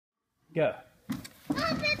Go.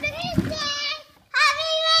 Happy birthday!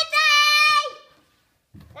 Happy birthday!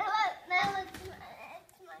 Now look,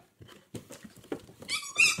 it's mine.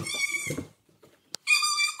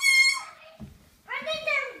 Birthdays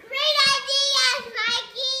are great ideas,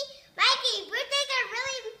 Mikey. Mikey, birthdays are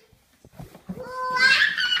really.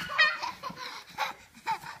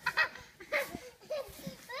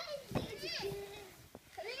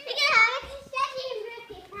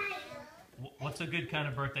 What's a good kind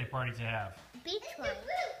of birthday party to have? Beach one.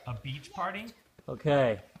 A beach party?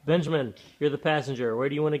 Okay, Benjamin, you're the passenger. Where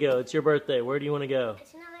do you want to go? It's your birthday. Where do you want to go?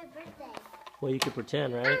 It's not my birthday. Well, you could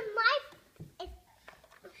pretend, right?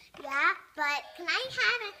 Yeah, but can I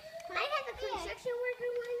have a construction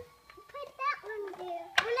worker one? Put that one there.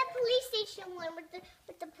 I want a police station one with the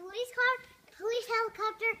police car, police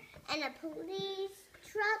helicopter, and a police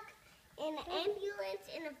truck, and an ambulance,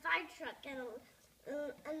 and a fire truck, and a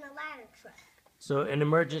ladder truck. So, an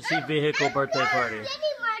emergency vehicle birthday party.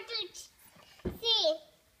 See.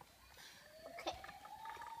 Okay.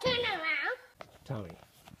 Turn around. Tommy,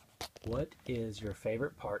 what is your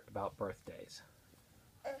favorite part about birthdays?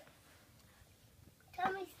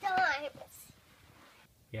 Tommy's arms.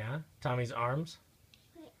 Yeah? Tommy's arms?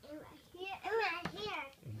 And right here, and right here.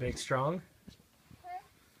 Big, strong?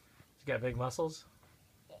 He's got big muscles?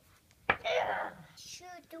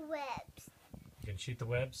 Shoot the webs. You can shoot the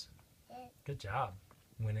webs? Yes. Good job.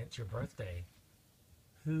 When it's your birthday,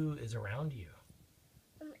 who is around you?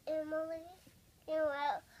 Emily. You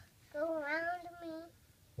will go around me.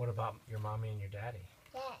 What about your mommy and your daddy?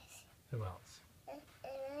 Yes. Who else?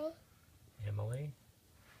 Emily. Emily?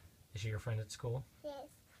 Is she your friend at school? Yes.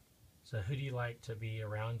 So who do you like to be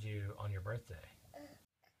around you on your birthday?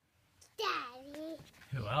 Daddy.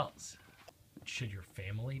 Who else? Should your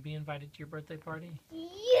family be invited to your birthday party?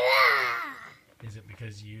 Yeah. Is it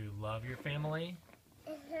because you love your family?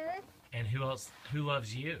 Uh-huh. And who else? Who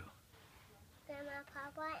loves you? Grandma,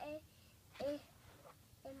 Papa, and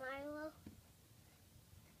Milo.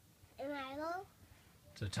 And Milo.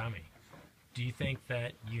 So Tommy, do you think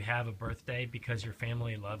that you have a birthday because your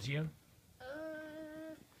family loves you?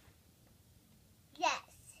 Yes.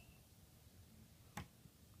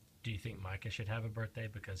 Do you think Micah should have a birthday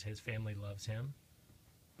because his family loves him?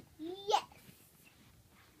 Yes.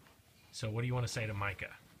 So what do you want to say to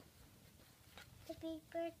Micah? Happy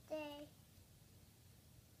birthday.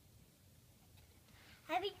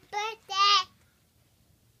 Happy birthday.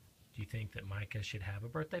 Do you think that Micah should have a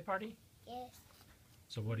birthday party? Yes.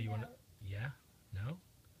 So what do you want to... Yeah? No? I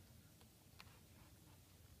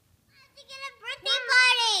have to get a